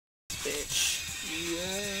bitch.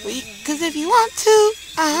 Yeah. Cause if you want to,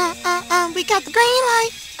 we got the green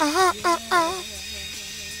light.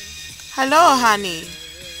 Hello, honey.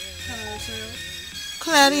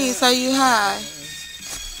 Clarice, are you high?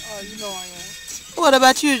 Oh, you know I am. What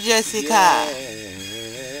about you, Jessica? Yeah.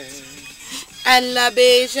 And La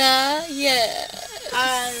Beja? Yeah.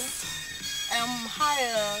 I am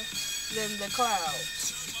higher than the clouds.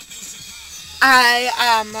 I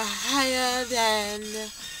am higher than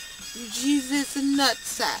Jesus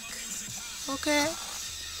nutsack. Okay?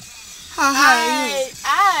 How high are you?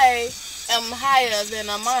 I am higher than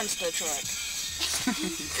a monster truck.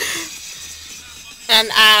 And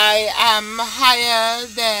I am higher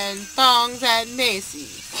than thongs at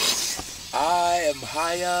Macy's. I am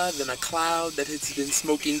higher than a cloud that has been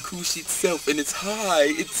smoking kush itself, and it's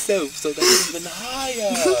high itself, so that's even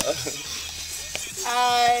higher.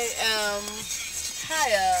 I am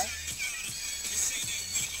higher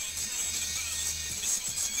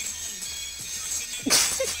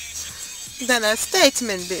than a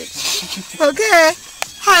statesman, bitch. Okay?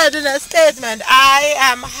 Higher than a statesman. I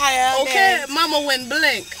am higher okay, than mama went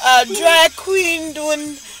blink. a drag queen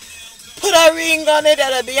doing put a ring on it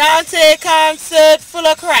at a Beyonce concert full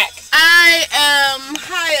of crack. I am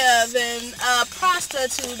higher than a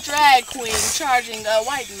prostitute drag queen charging a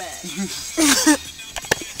white man.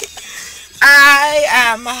 I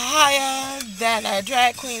am higher than a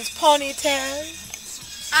drag queen's ponytail.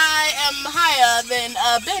 I am higher than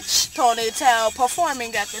a bitch ponytail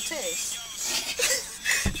performing at the taste.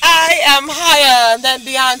 I am higher than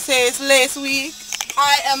Beyonce's lace wig.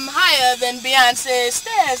 I am higher than Beyonce's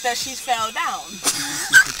stairs that she fell down.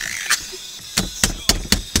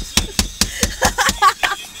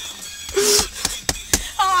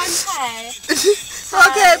 Oh, I'm high.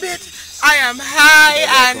 Okay, bitch. I am high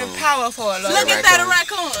and powerful. Look at that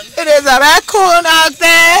raccoon. It is a raccoon out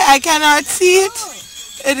there. I cannot see it.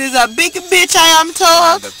 It is a big bitch, I am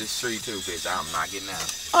told. Up the street too, bitch. I'm not getting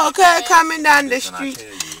out. Okay, coming down the street.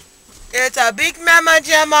 It's a big mama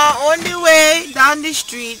jamma on the way down the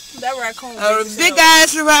street. That raccoon. A big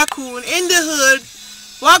ass raccoon in the hood,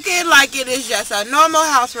 walking like it is just a normal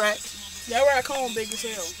house rat. That raccoon big as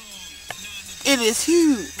hell. It is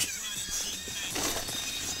huge.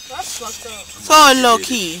 That's fucked up. So low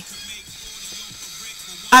key.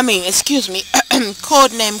 I mean, excuse me,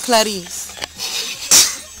 code name Clarice.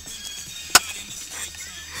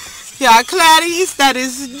 Yeah, Clarice, that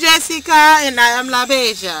is Jessica, and I am La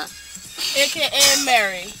Beja. AKA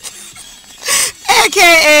Mary.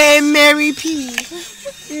 AKA Mary P.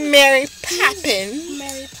 Mary Poppins.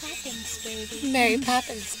 Mary Poppins, baby. Mary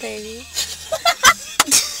Poppins, baby.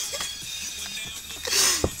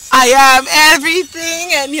 I am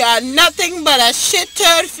everything, and you are nothing but a shit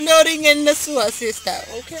turd floating in the sewer system.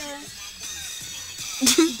 Okay.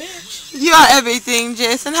 Bitch. You are everything,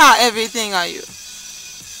 Jason. How everything are you?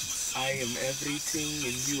 I am everything,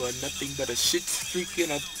 and you are nothing but a shit freak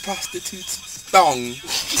and a prostitute's thong.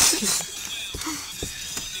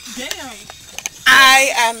 Damn.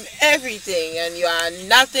 I am everything, and you are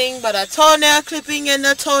nothing but a toenail clipping in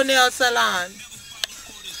the toenail salon.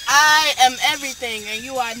 I am everything, and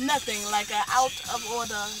you are nothing like an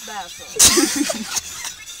out-of-order bathroom.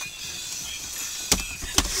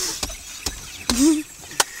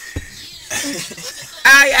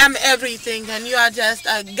 I am everything, and you are just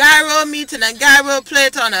a gyro meat and a gyro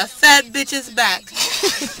plate on a fat bitch's back.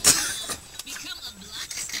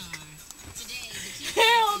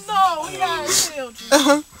 Hell no, we high as hell, G.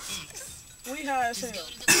 We high as hell.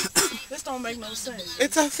 This don't make no sense.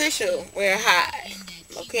 It's official. We're high.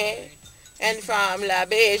 Okay? And from La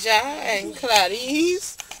Beja and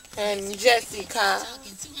Clarice and Jessica,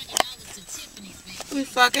 we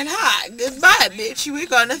fucking high. Goodbye, bitch. We're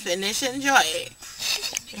gonna finish. Enjoy it.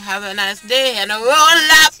 Have a nice day and roll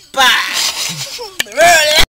up.